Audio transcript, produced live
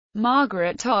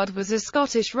Margaret Todd was a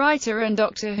Scottish writer and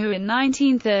doctor who in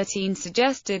 1913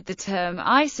 suggested the term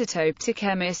isotope to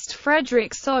chemist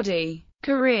Frederick Soddy.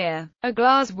 Career: a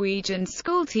Glaswegian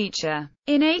schoolteacher.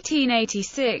 In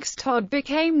 1886 Todd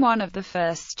became one of the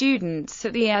first students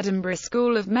at the Edinburgh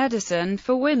School of Medicine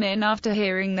for Women after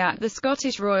hearing that the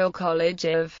Scottish Royal College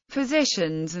of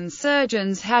Physicians and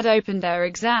Surgeons had opened their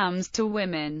exams to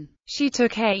women. She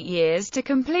took 8 years to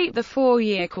complete the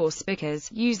 4-year course because,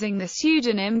 using the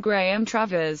pseudonym Graham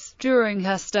Travers, during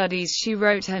her studies she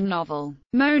wrote her novel,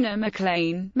 Mona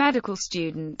McLean, Medical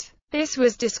Student. This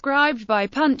was described by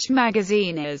Punch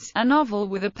magazine as a novel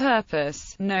with a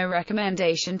purpose, no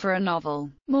recommendation for a novel,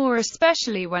 more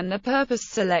especially when the purpose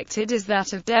selected is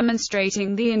that of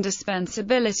demonstrating the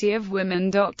indispensability of women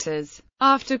doctors.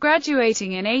 After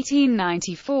graduating in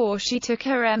 1894 she took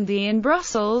her MD in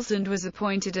Brussels and was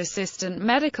appointed Assistant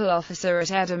Medical Officer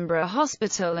at Edinburgh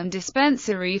Hospital and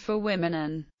Dispensary for Women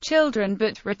and Children,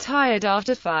 but retired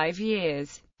after 5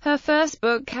 years. Her first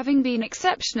book having been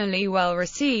exceptionally well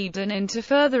received and into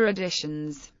further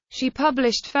editions. She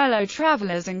published Fellow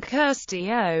Travellers and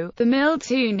Kirsty O. The Mill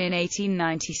Tune in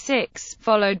 1896,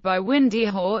 followed by Windy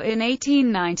Haw in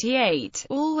 1898,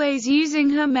 always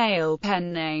using her male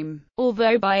pen name,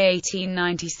 although by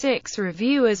 1896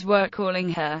 reviewers were calling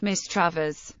her Miss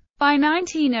Travers. By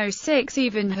 1906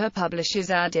 even her publishers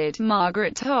added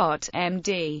Margaret Todd,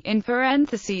 M.D., in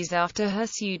parentheses after her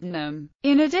pseudonym.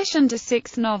 In addition to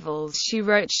 6 novels she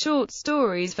wrote short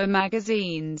stories for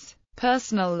magazines.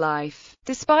 Personal life.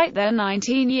 Despite their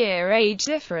 19-year age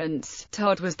difference,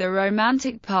 Todd was the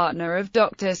romantic partner of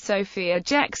Dr. Sophia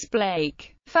Jex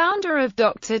Blake, founder of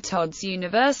Dr. Todd's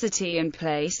University and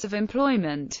place of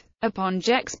employment. Upon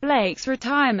Jex Blake's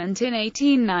retirement in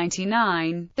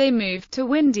 1899, they moved to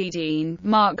Windy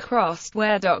Mark Cross,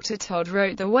 where Dr. Todd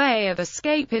wrote The Way of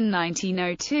Escape in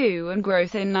 1902 and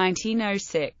Growth in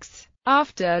 1906.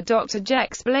 After Dr.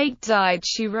 Jex Blake died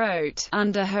she wrote,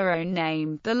 under her own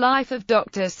name, The Life of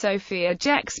Dr. Sophia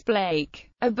Jex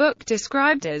Blake, a book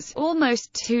described as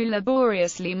almost too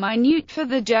laboriously minute for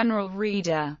the general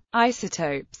reader.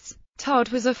 Isotopes. Todd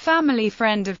was a family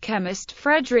friend of chemist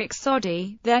Frederick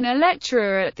Soddy, then a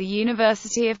lecturer at the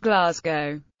University of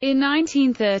Glasgow. In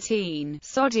 1913,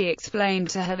 Soddy explained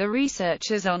to her the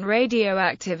researches on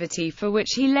radioactivity for which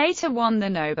he later won the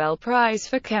Nobel Prize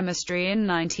for Chemistry in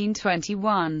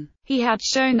 1921. He had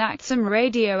shown that some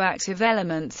radioactive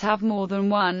elements have more than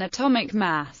one atomic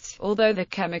mass, although the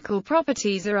chemical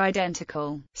properties are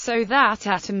identical, so that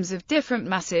atoms of different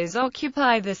masses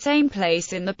occupy the same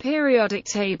place in the periodic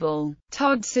table.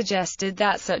 Todd suggested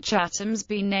that such atoms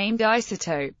be named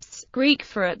isotopes, Greek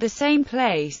for at the same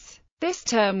place. This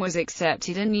term was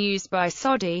accepted and used by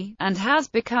Soddy, and has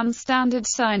become standard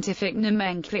scientific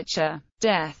nomenclature.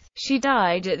 Death. She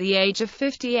died at the age of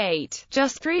 58,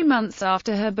 just 3 months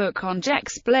after her book on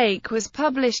Jex Blake was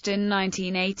published in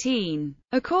 1918.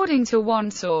 According to one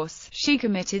source, she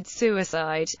committed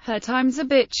suicide. Her Times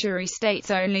obituary states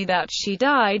only that she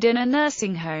died in a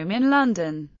nursing home in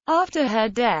London. After her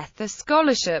death, a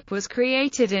scholarship was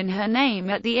created in her name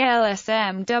at the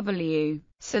LSMW.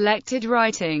 Selected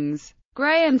writings: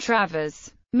 Graham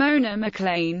Travers, Mona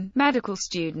McLean, Medical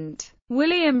Student,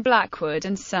 William Blackwood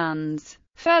and Sons,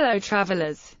 Fellow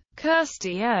Travellers,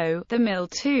 Kirsty O. The Mill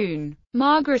Tune,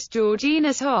 Margaret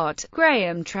Georgina Todd,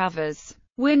 Graham Travers,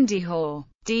 Windy Haw,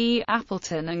 D.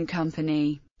 Appleton and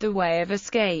Company, The Way of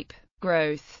Escape,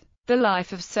 Growth, The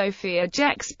Life of Sophia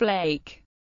Jex Blake.